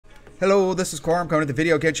Hello, this is Core. I'm coming to the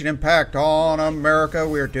video Genshin Impact on America.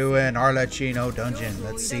 We're doing Alrecchino dungeon.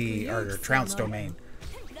 Let's see, our Trounce Domain.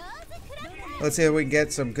 Let's see if we can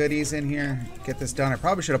get some goodies in here. Get this done. I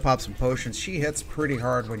probably should have popped some potions. She hits pretty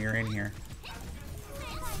hard when you're in here.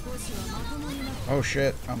 Oh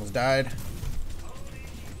shit, I almost died.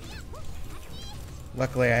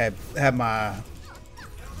 Luckily I had my...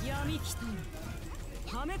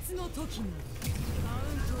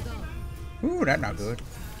 Ooh, that's not good.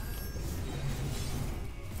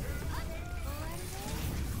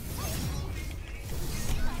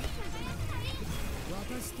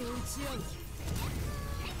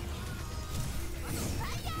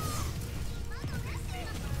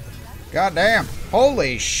 God damn.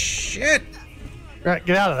 Holy shit. Right,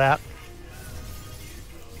 get out of that.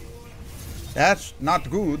 That's not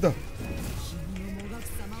good.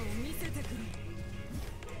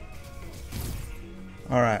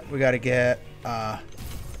 Alright, we gotta get,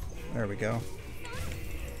 there we go.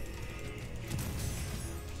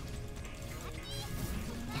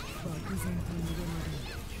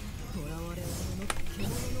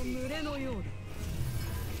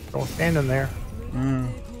 Don't stand in there.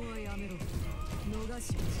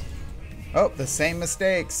 Oh, the same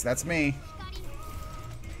mistakes. That's me.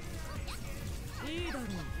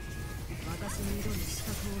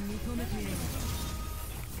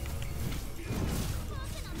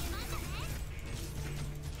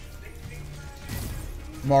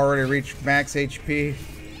 I'm already reached max HP.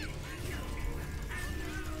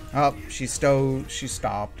 Oh, she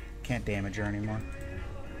stopped. Can't damage her anymore.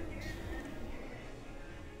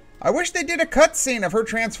 I wish they did a cutscene of her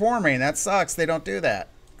transforming. That sucks. They don't do that.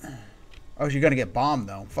 Oh, she's gonna get bombed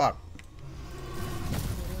though. Fuck.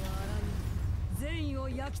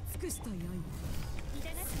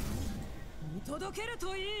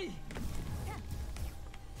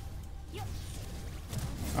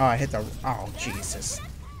 Oh, I hit the... Oh, Jesus.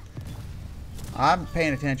 I'm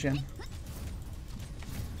paying attention.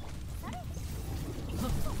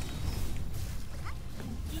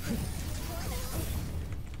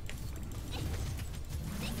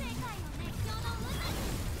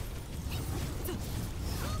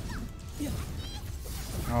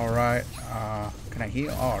 Alright. Can I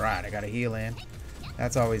heal? Alright, I got a heal in.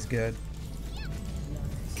 That's always good.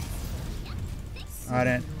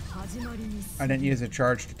 I didn't use a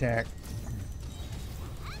charged attack.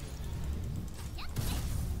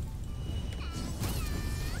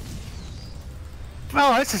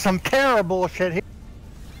 Oh, this is some terrible shit here.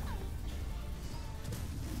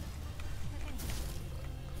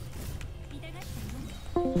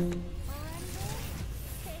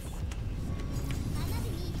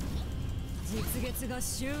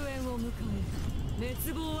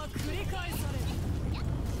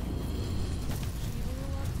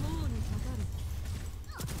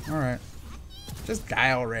 Alright. Just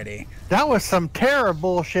die already. That was some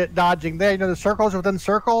terrible shit dodging there. You know the circles within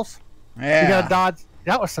circles? Yeah. You gotta dodge.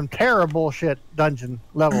 That was some terrible shit dungeon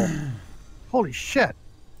level. Holy shit.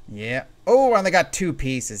 Yeah. Oh, I only got 2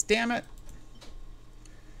 pieces. Damn it.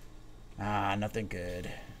 Ah, nothing good.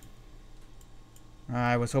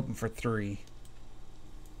 I was hoping for 3.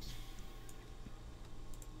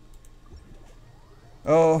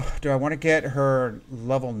 Oh, do I want to get her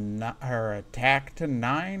level, her attack to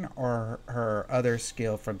 9 or her other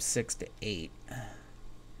skill from 6 to 8?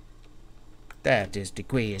 That is the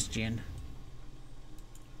question.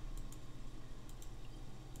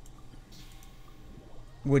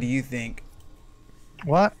 What do you think?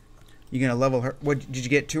 What? You gonna level her? What did you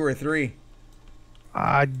get, 2 or 3?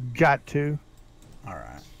 I got 2. All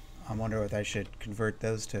right. I wonder if I should convert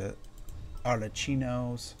those to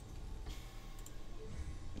Alrecchino's.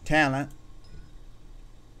 Talent.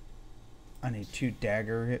 I need 2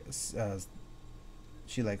 dagger hits.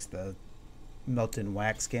 She likes the melted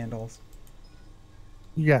wax candles.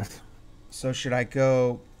 Yes. So should I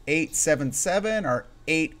go 877 or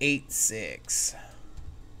 886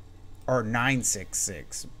 or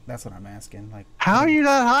 966? That's what I'm asking. Like, how are you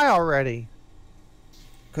that high already?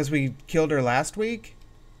 Because we killed her last week.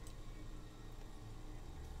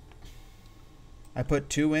 I put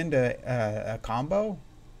 2 into a combo.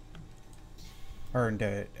 Or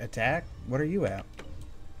into attack? What are you at?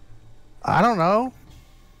 I don't know.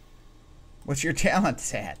 What's your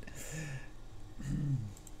talent at?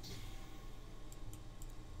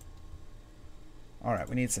 Alright,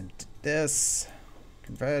 we need some this.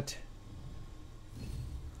 Convert.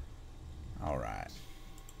 Alright.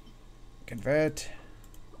 Convert.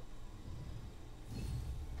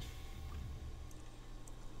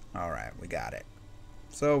 Alright, we got it.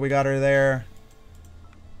 So we got her there.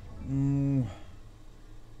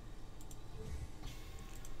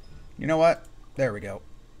 You know what? There we go.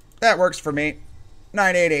 That works for me.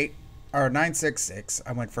 988 or 966.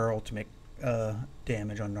 I went for ultimate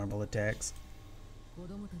damage on normal attacks.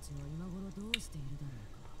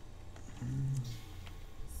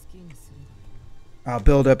 I'll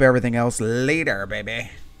build up everything else later, baby.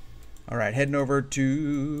 All right, heading over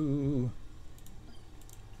to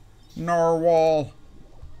Narwhal.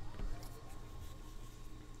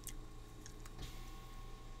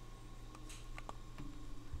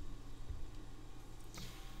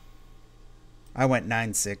 I went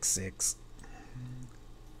 966.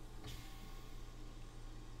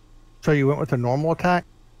 So you went with a normal attack?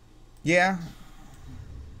 Yeah.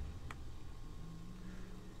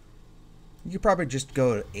 You could probably just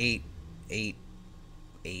go to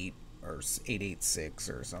 888 or 886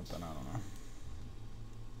 or something. I don't know.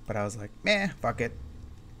 But I was like, meh, fuck it.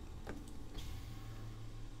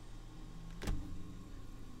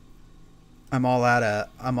 I'm all out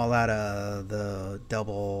of the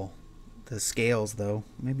double the scales though.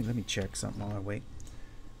 Maybe let me check something while I wait.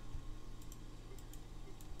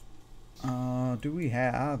 Do we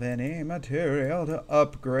have any material to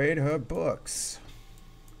upgrade her books?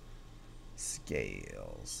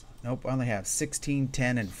 Scales. Nope, I only have 16,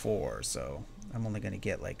 10, and 4, so I'm only going to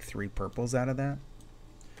get like 3 purples out of that.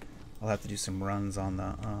 I'll have to do some runs on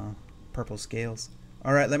the purple scales.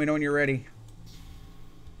 Alright, let me know when you're ready.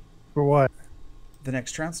 For what? The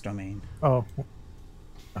next Trounce domain. Oh,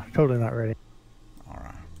 totally not ready.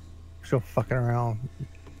 Alright. Still fucking around.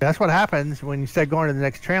 That's what happens when you said going to the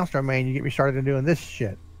next Trounce domain, you get me started doing this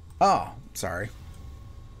shit. Oh, sorry.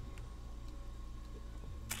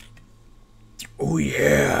 Oh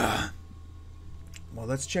yeah. Well,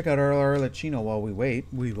 let's check out our Arlecchino while we wait.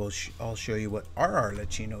 I'll show you what our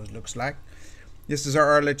Arlecchino looks like. This is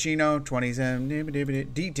our Arlecchino. 27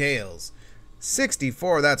 details.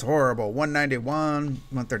 64. That's horrible. 191.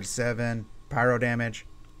 137. Pyro damage.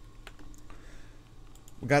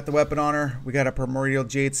 We got the weapon on her. We got a Primordial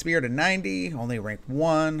Jade Spear to 90. Only rank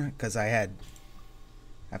 1 because I've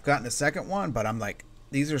gotten a second one, but I'm like,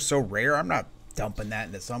 these are so rare. I'm not dumping that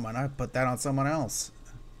into someone. I put that on someone else.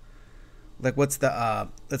 Like, what's the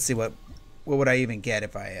let's see, what would I even get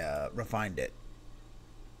if I refined it?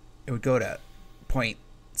 It would go to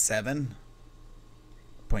 0.7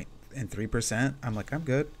 and 3%. I'm like, I'm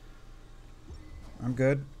good.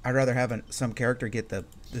 I'd rather have some character get the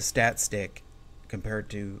stat stick compared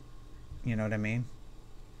to, you know what I mean?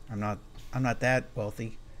 I'm not that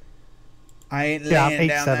wealthy. I ain't laying I'm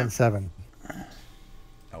down 877.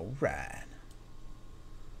 All right.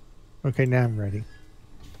 Okay, now I'm ready.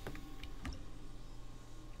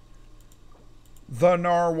 The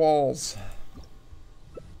narwhals.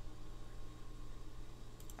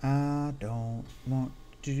 I don't want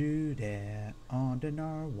to do that on the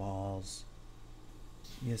narwhals.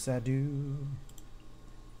 Yes, I do.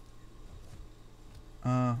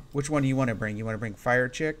 Which one do you want to bring? You want to bring Fire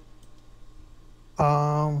Chick?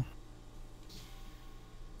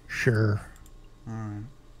 Sure. Alright.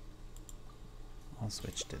 I'll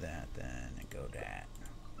switch to that then and go that.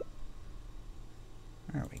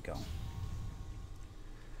 There we go.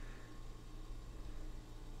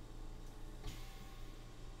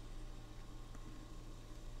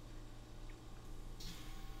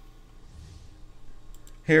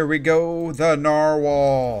 Here we go, the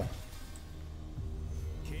narwhal.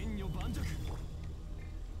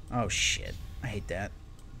 Oh shit, I hate that.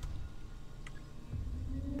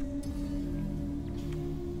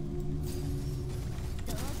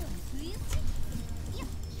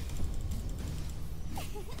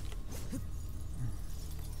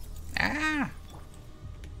 Ah!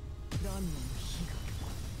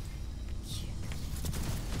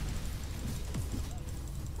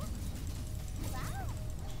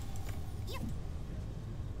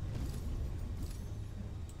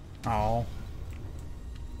 Oh.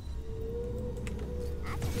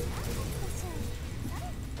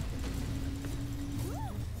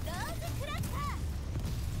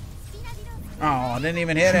 Oh, I didn't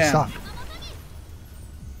even hit him. Suck.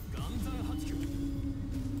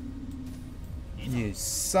 You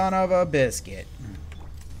son of a biscuit.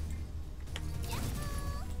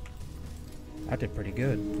 I did pretty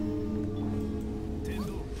good.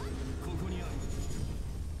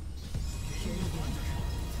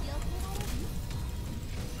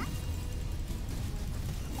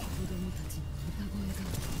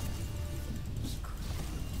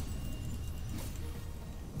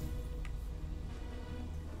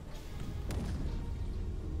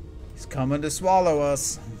 He's coming to swallow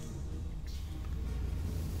us.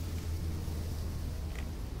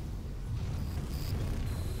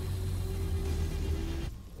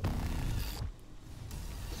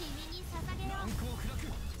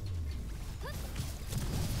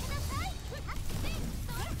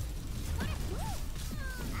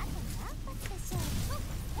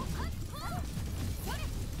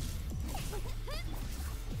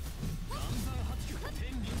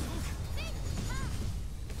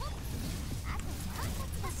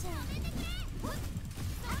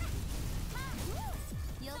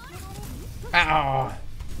 Ow!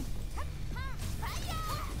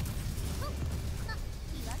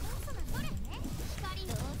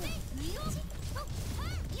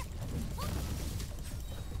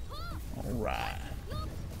 Alright.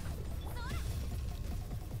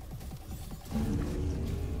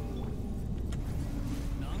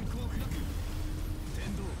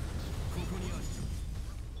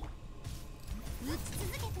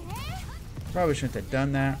 Probably shouldn't have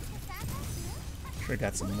done that. Should have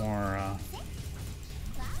got some more,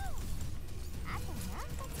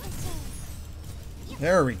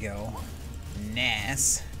 There we go.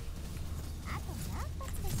 Nice.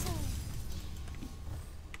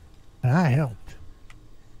 I helped.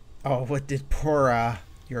 Oh, what did poor,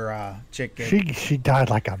 your, chick get? She died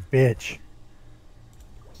like a bitch.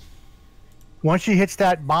 Once she hits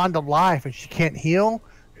that bond of life and she can't heal,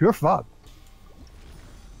 you're fucked.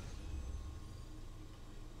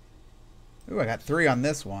 Ooh, I got 3 on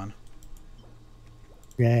this one.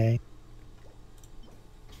 Yay.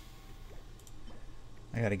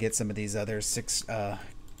 I gotta get some of these other 6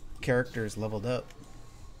 characters leveled up.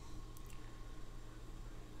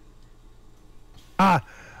 I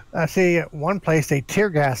see at one place they tear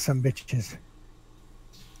gas some bitches.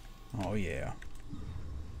 Oh yeah.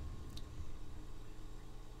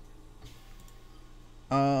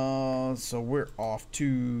 So we're off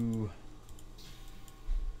to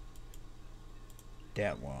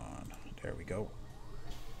that one. There we go.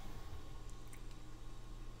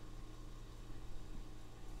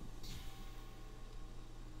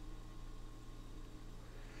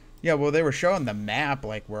 Yeah, well, they were showing the map,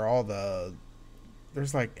 like, where all the...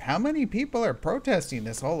 There's, like, how many people are protesting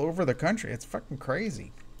this all over the country? It's fucking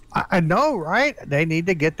crazy. I know, right? They need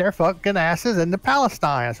to get their fucking asses into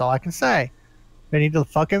Palestine. That's all I can say. They need to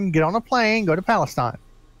fucking get on a plane, go to Palestine.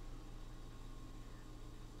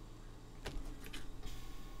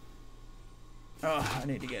 Oh, I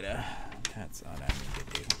need to get a... That's all I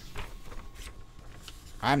need to do.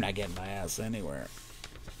 I'm not getting my ass anywhere.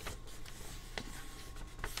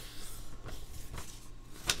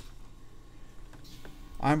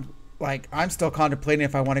 I'm still contemplating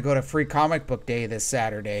if I want to go to Free Comic Book Day this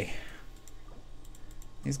Saturday.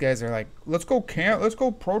 These guys are like, let's go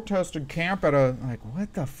protest and camp at a... Like,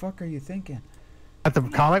 what the fuck are you thinking? At the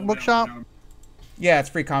comic book shop? Yeah, it's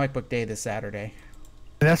Free Comic Book Day this Saturday.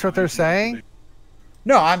 And that's what they're saying?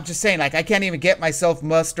 No, I'm just saying, like, I can't even get myself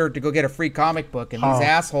mustered to go get a free comic book, and these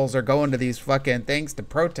assholes are going to these fucking things to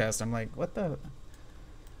protest. I'm like, what the...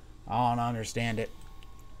 I don't understand it.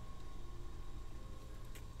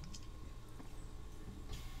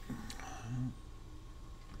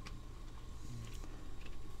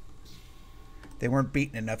 They weren't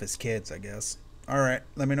beaten enough as kids, I guess. Alright,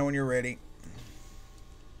 let me know when you're ready.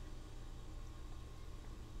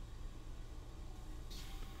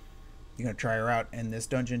 You gonna try her out in this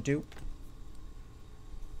dungeon too?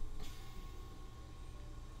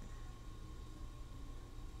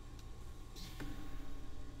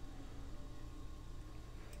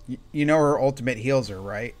 You know her ultimate heals her,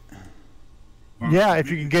 right? Yeah, if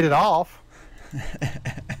you can get it off.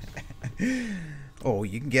 Oh,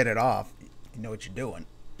 you can get it off. You know what you're doing.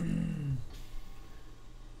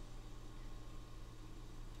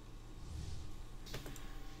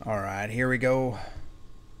 Alright, here we go.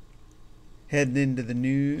 Heading into the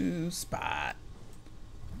new spot.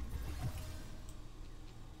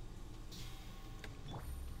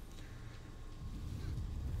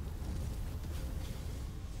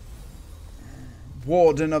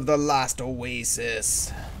 Warden of the Last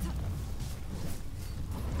Oasis.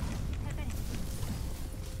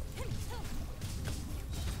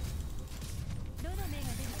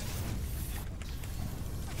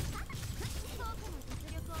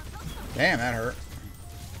 Damn, that hurt.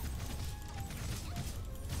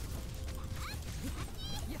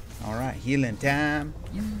 Alright, healing time.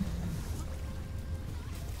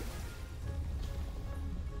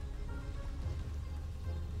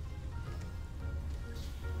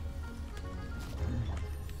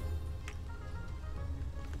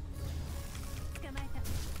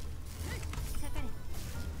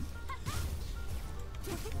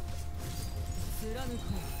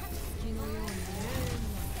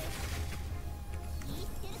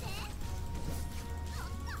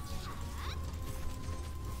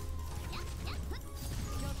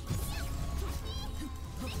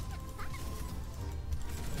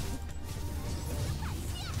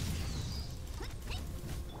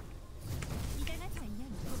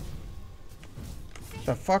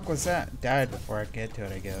 the fuck was that? Died before I get to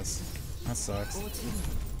it, I guess. That sucks.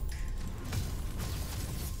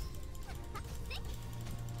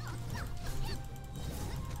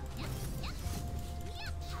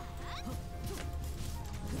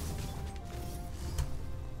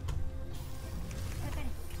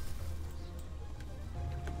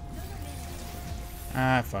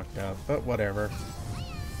 I fucked up, but whatever.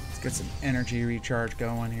 Let's get some energy recharge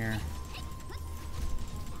going here.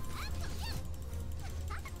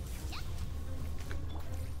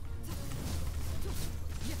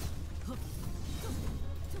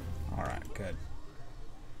 Alright, good.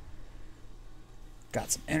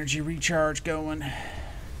 Got some energy recharge going.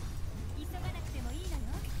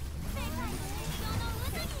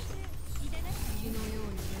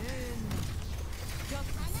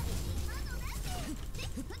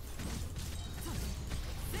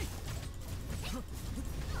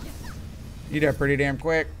 You did pretty damn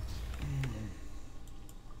quick.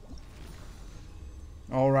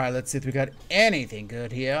 Alright, let's see if we got anything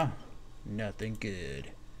good here. Nothing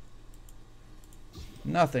good.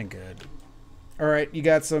 Nothing good. Alright, you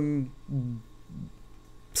got some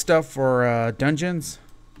stuff for dungeons?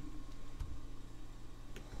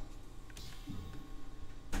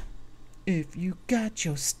 If you got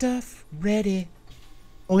your stuff ready.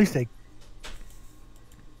 At least they.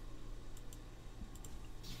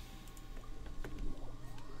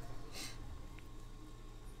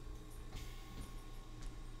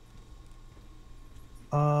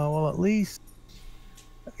 Well, at least.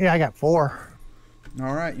 Yeah, I got 4.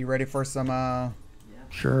 All right, you ready for some?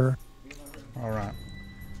 Sure. All right.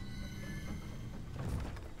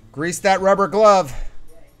 Grease that rubber glove.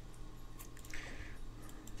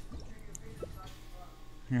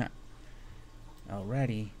 Yeah.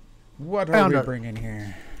 Alrighty. What are we bringing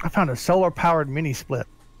here? I found a solar-powered mini split.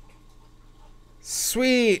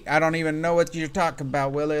 Sweet. I don't even know what you're talking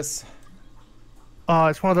about, Willis.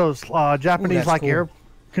 It's one of those Japanese like cool. Air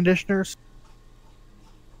conditioners.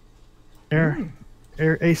 Air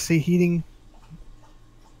AC heating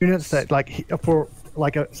units that like for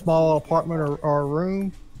like a small apartment or a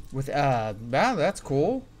room. With wow, that's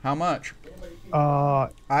cool. How much?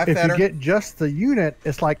 If you get just the unit,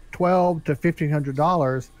 it's like $1,200 to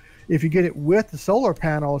 $1,500. If you get it with the solar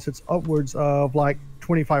panels, it's upwards of like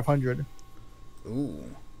 $2,500. Ooh,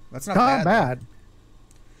 that's not bad.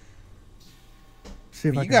 See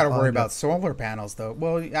if you got to worry about solar panels, though.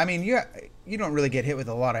 Well, I mean, you don't really get hit with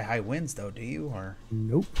a lot of high winds, though, do you? Or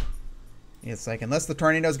nope. It's like unless the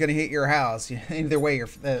tornado's going to hit your house, either way, you're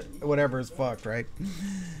whatever is fucked, right?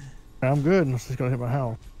 I'm good unless it's going to hit my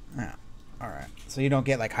house. Yeah. All right. So you don't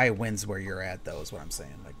get like high winds where you're at, though, is what I'm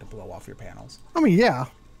saying, like to blow off your panels. I mean, yeah,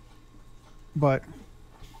 but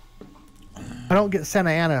I don't get Santa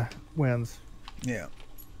Ana winds. Yeah.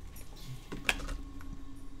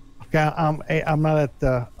 Okay, I'm not at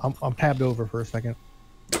the. I'm tabbed over for a second.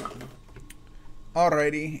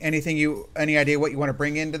 Alrighty. Any idea what you want to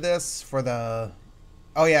bring into this for the?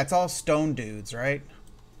 Oh yeah, it's all stone dudes, right?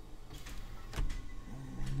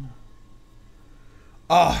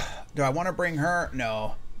 Oh, do I want to bring her?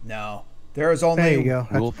 No. There's only. There you go.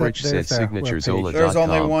 Wolfrich said signaturezola.com. There's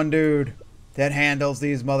only one dude that handles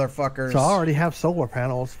these motherfuckers. So I already have solar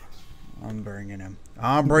panels. I'm bringing him.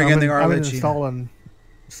 I'm bringing the Arlecchino. I've been installing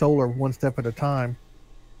solar one step at a time.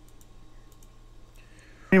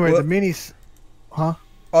 Anyway, the minis, huh?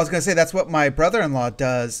 I was gonna say that's what my brother-in-law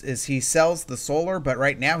does. Is he sells the solar, but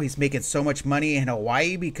right now he's making so much money in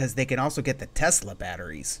Hawaii because they can also get the Tesla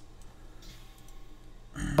batteries.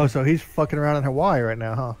 Oh, so he's fucking around in Hawaii right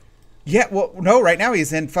now, huh? Yeah, well, no, right now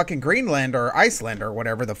he's in fucking Greenland or Iceland or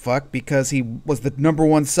whatever the fuck because he was the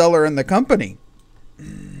 #1 seller in the company.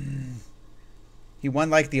 He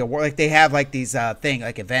won like the award, like they have like these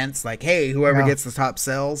like events, like hey, whoever gets the top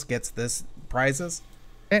sells gets this prizes.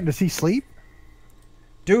 And does he sleep?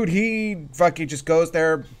 Dude, he fucking just goes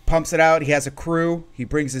there, pumps it out. He has a crew. He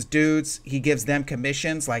brings his dudes. He gives them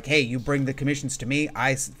commissions. Like, hey, you bring the commissions to me.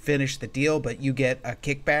 I finish the deal, but you get a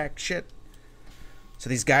kickback shit.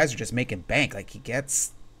 So these guys are just making bank. Like, he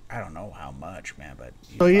gets, I don't know how much, man. But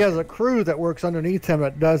so he has a crew that works underneath him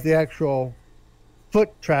that does the actual foot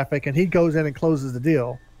traffic, and he goes in and closes the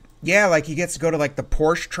deal. Yeah, like he gets to go to like the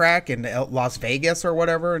Porsche track in Las Vegas or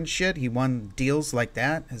whatever and shit. He won deals like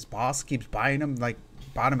that. His boss keeps buying him, like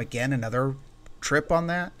bought him again another trip on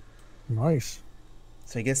that. Nice.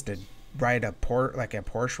 So he gets to ride a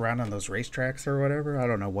Porsche around on those racetracks or whatever. I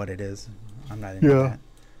don't know what it is. I'm not into that.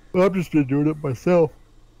 Well, I've just been doing it myself.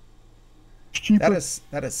 It's cheaper.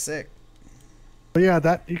 That is sick. But yeah,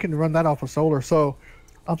 that you can run that off of solar. So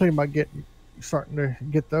I'm thinking about starting to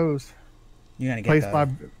get those. You're gonna get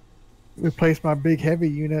replace my big heavy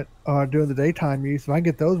unit during the daytime use. If I can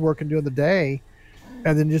get those working during the day,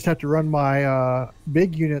 and then just have to run my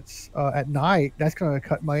big units at night, that's going to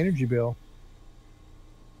cut my energy bill.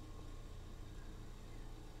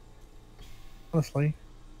 Honestly,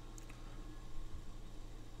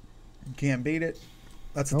 you can't beat it.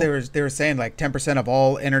 That's what they were saying. Like 10% of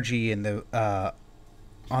all energy in the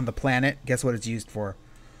on the planet. Guess what it's used for?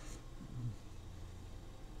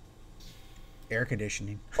 Air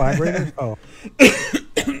conditioning. Vibrators. Oh.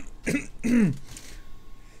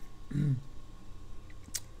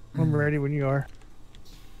 I'm ready when you are.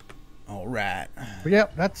 All right. But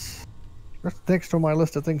yep, that's next on my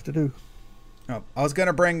list of things to do. Oh, I was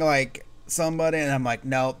gonna bring like somebody, and I'm like,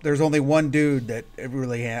 nope. There's only one dude that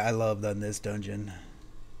really I loved on this dungeon.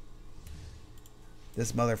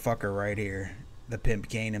 This motherfucker right here, the Pimp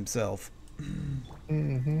Kane himself.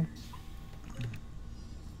 Mm-hmm.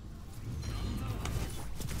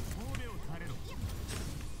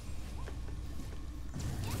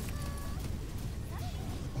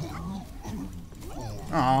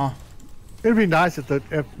 Aw. It'd be nice if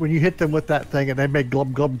when you hit them with that thing and they make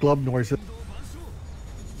glub glub glub noises.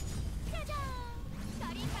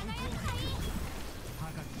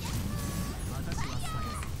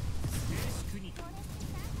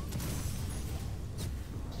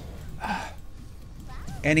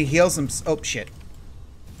 And he heals him. Oh shit!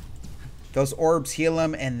 Those orbs heal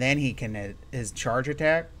him, and then he can his charge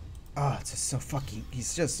attack. Oh, it's just so fucking.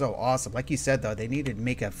 He's just so awesome. Like you said though, they needed to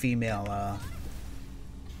make a female.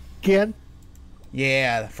 Again?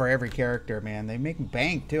 Yeah, for every character, man. They make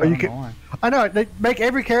bank too. I know they make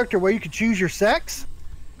every character where you can choose your sex.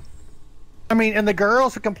 I mean, and the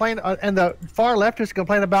girls who complain, and the far leftists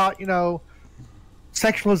complain about,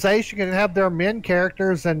 sexualization, and have their men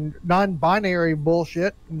characters and non-binary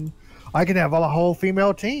bullshit, and I can have a whole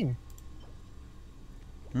female team.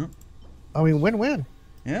 I mean, win-win.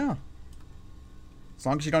 Yeah. As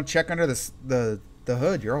long as you don't check under the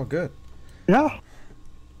hood, you're all good. Yeah.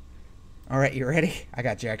 All right, you ready? I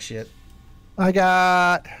got jack shit. I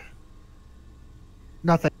got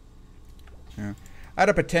nothing. Yeah. I had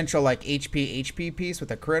a potential like HP piece with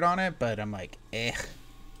a crit on it, but I'm like,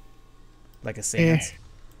 like a Sans.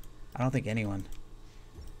 I don't think anyone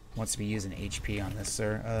wants to be using HP on this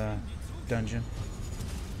dungeon.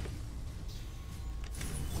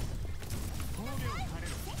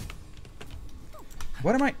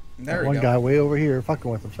 What am I? There we go. One guy way over here fucking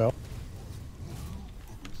with himself.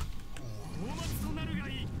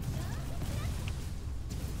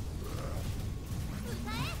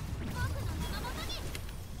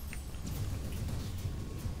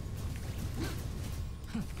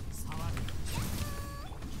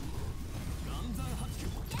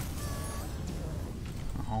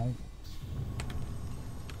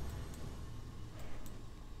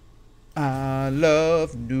 I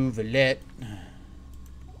love Nouvellette.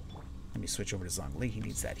 Let me switch over to Zhongli. He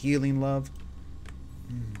needs that healing love.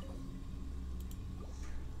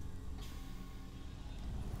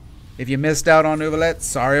 If you missed out on Nouvellette,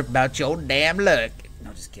 sorry about your damn luck.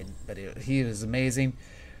 No, just kidding. But he was amazing.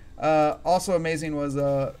 Also amazing was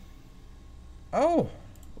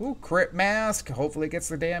crit mask. Hopefully it gets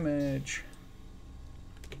the damage.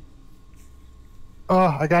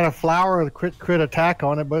 Oh, I got a flower with a crit attack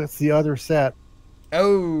on it, but it's the other set.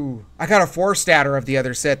 Oh, I got a 4-statter of the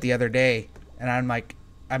other set the other day, and I'm like,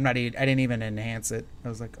 I didn't even enhance it. I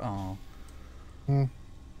was like, oh. All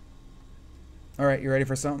right, you ready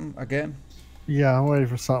for something again? Yeah, I'm ready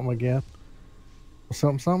for something again.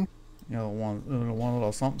 Something? One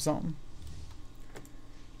little something.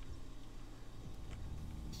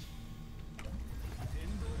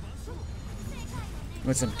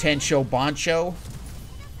 With some Tensho Bancho.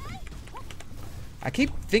 I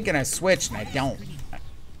keep thinking I switched and I don't.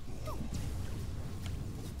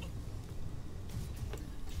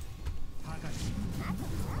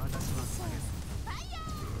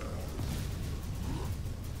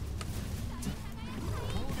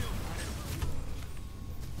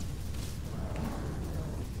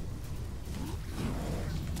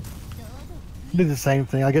 Do the same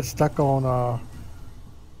thing. I get stuck on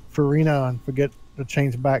Farina and forget to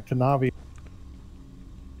change back to Navi.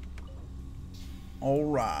 All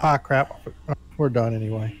right. Ah, crap. We're done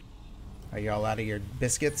anyway. Are y'all out of your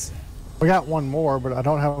biscuits? We got one more, but I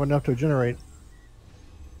don't have enough to generate.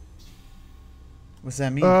 What's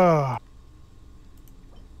that mean? I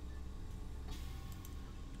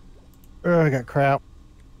got crap.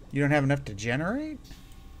 You don't have enough to generate?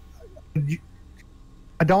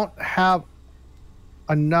 I don't have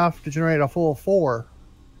enough to generate a full 4.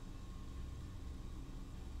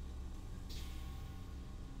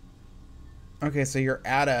 Okay, so you're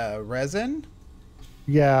out of resin?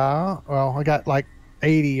 Yeah. Well, I got like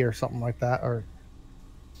 80 or something like that. Or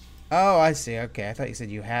Oh, I see. Okay, I thought you said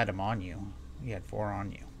you had them on you. You had 4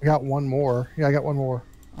 on you. I got one more. Yeah, I got one more.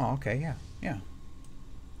 Oh, okay, yeah, yeah.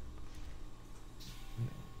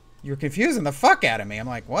 You're confusing the fuck out of me. I'm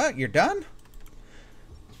like, what? You're done?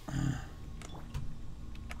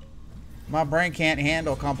 My brain can't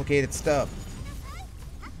handle complicated stuff.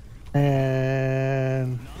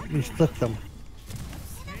 And you split them.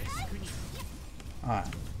 Alright.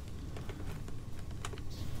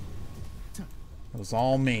 It was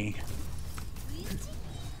all me.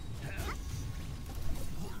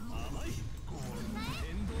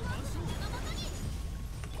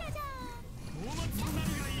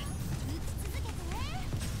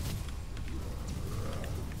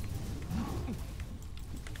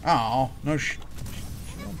 Oh, no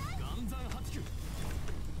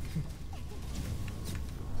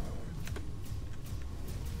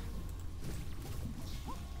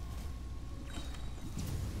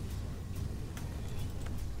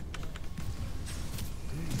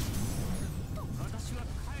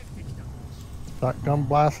Shotgun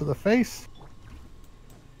blast to the face.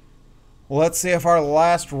 Well, let's see if our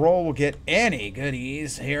last roll will get any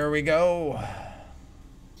goodies. Here we go.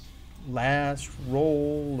 Last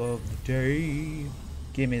roll of the day.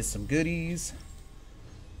 Give me some goodies.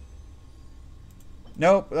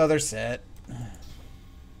 Nope, other set.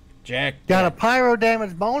 Jack. Got a pyro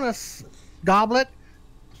damage bonus goblet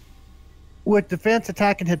with defense,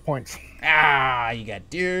 attack, and hit points. Ah, you got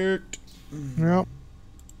duped. Yep.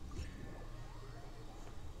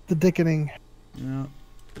 The dickening. Yep.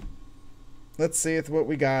 Let's see what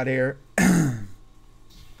we got here.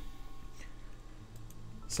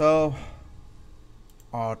 So,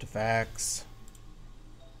 artifacts.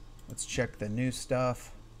 Let's check the new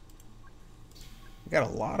stuff. We got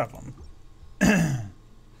a lot of them.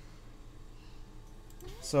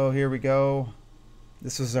 So here we go.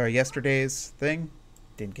 This was our yesterday's thing.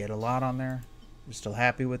 Didn't get a lot on there. We're still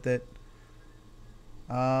happy with it.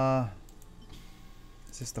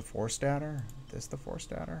 Is this the 4-statter? This the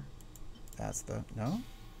 4-statter? That's the... No?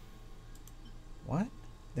 What?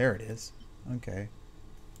 There it is. Okay.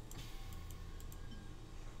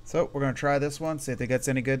 So we're going to try this one, see if it gets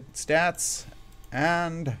any good stats.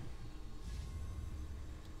 And...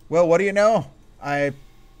 well, what do you know? I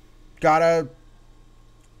got a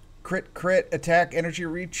crit attack energy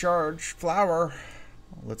recharge flower.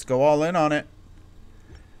 Let's go all in on it.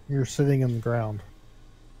 You're sitting in the ground.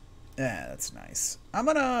 Yeah, that's nice. I'm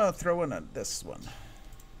going to throw in this one.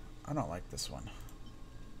 I don't like this one.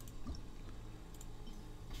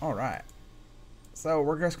 All right. So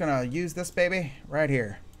we're just going to use this baby right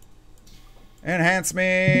here. Enhance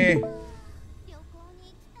me.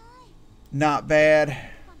 Not bad.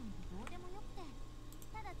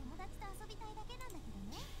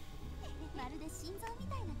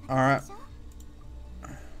 All right.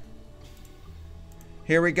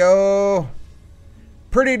 Here we go.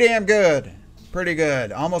 Pretty damn good. Pretty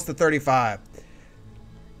good. Almost to 35.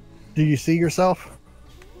 Do you see yourself?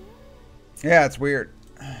 Yeah, it's weird.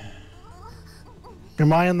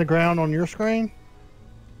 Am I on the ground on your screen?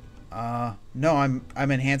 No, I'm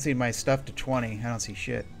enhancing my stuff to 20. I don't see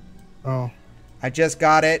shit. Oh. I just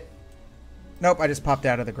got it. Nope, I just popped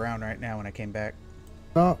out of the ground right now when I came back.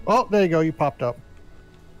 Oh, there you go. You popped up.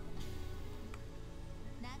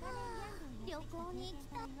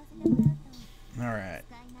 Alright.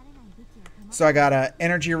 So I got a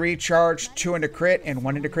energy recharge, 2 into crit, and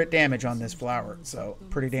 1 into crit damage on this flower. So,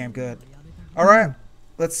 pretty damn good. Alright.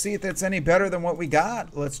 Let's see if it's any better than what we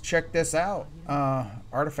got. Let's check this out.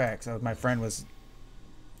 Artifacts. My friend was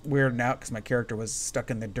weirding out because my character was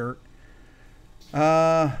stuck in the dirt.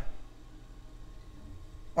 Oh,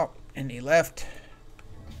 and he left.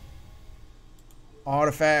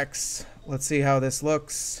 Artifacts. Let's see how this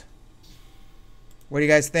looks. What do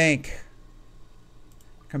you guys think?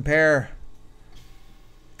 Compare.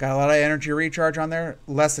 Got a lot of energy recharge on there.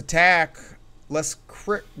 Less attack. Less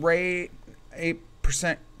crit rate.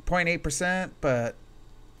 0.8%, but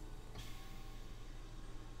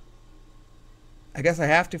I guess I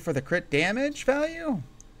have to for the crit damage value.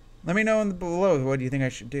 Let me know in the below. What do you think I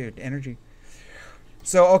should do? Energy.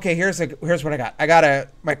 So okay, here's what I got. I got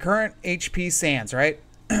my current HP sans, right?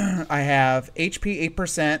 I have HP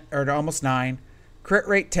 8% or almost 9, crit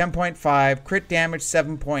rate 10.5, crit damage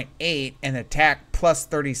 7.8, and attack plus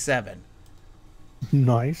 37.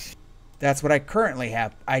 Nice. That's what I currently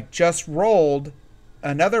have. I just rolled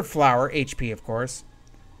another flower, HP of course.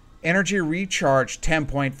 Energy recharge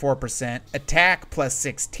 10.4%, attack plus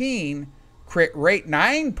 16, crit rate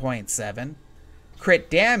 9.7, Crit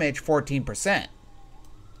damage 14%.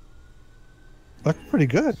 That's pretty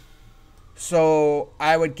good. So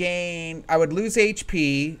I would lose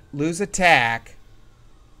HP, lose attack,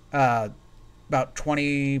 about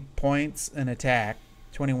 20 points in attack,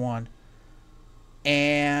 21.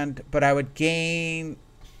 But I would gain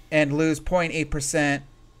and lose 0.8%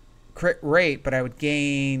 crit rate, but I would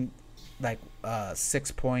gain like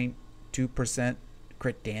 6.2%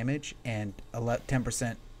 crit damage and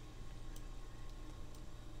 10%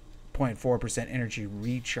 0.4% energy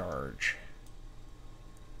recharge.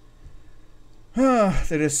 The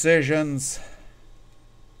decisions.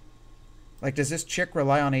 Like, does this chick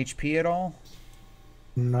rely on HP at all?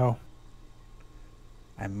 No.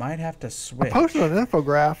 I might have to switch. I posted an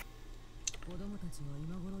infograph.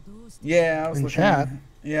 Yeah, I was in looking chat.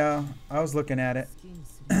 Yeah, I was looking at it.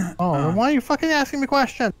 Oh, then why are you fucking asking me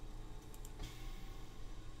questions?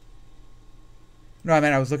 No, I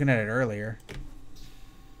mean, I was looking at it earlier.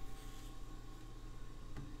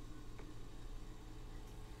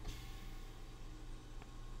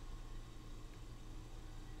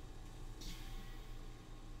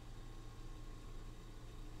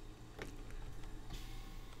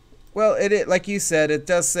 Well, it like you said, it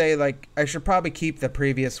does say, like, I should probably keep the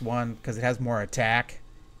previous one because it has more attack.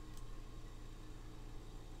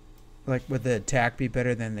 Like, would the attack be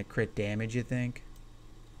better than the crit damage, you think?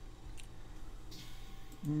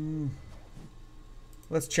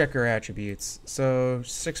 Let's check her attributes. So,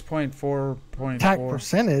 6.4.4. Attack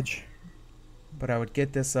percentage. But I would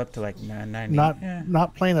get this up to, like, 990.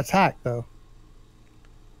 Not plain attack, though.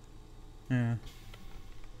 Yeah.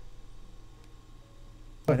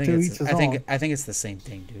 But I think it's the same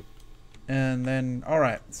thing, dude. And then, all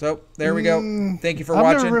right. So there we go. Thank you for watching.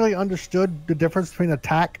 I've never really understood the difference between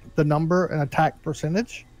attack, the number, and attack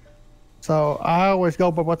percentage. So I always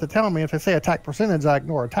go by what they tell me. If they say attack percentage, I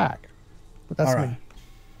ignore attack. But that's me.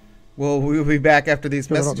 Well, we'll be back after these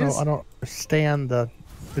messages. I don't understand the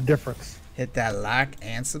difference. Hit that like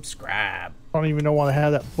and subscribe. I don't even know why they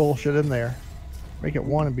have that bullshit in there. Make it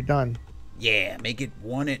 1 and be done. Yeah, make it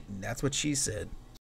 1. That's what she said.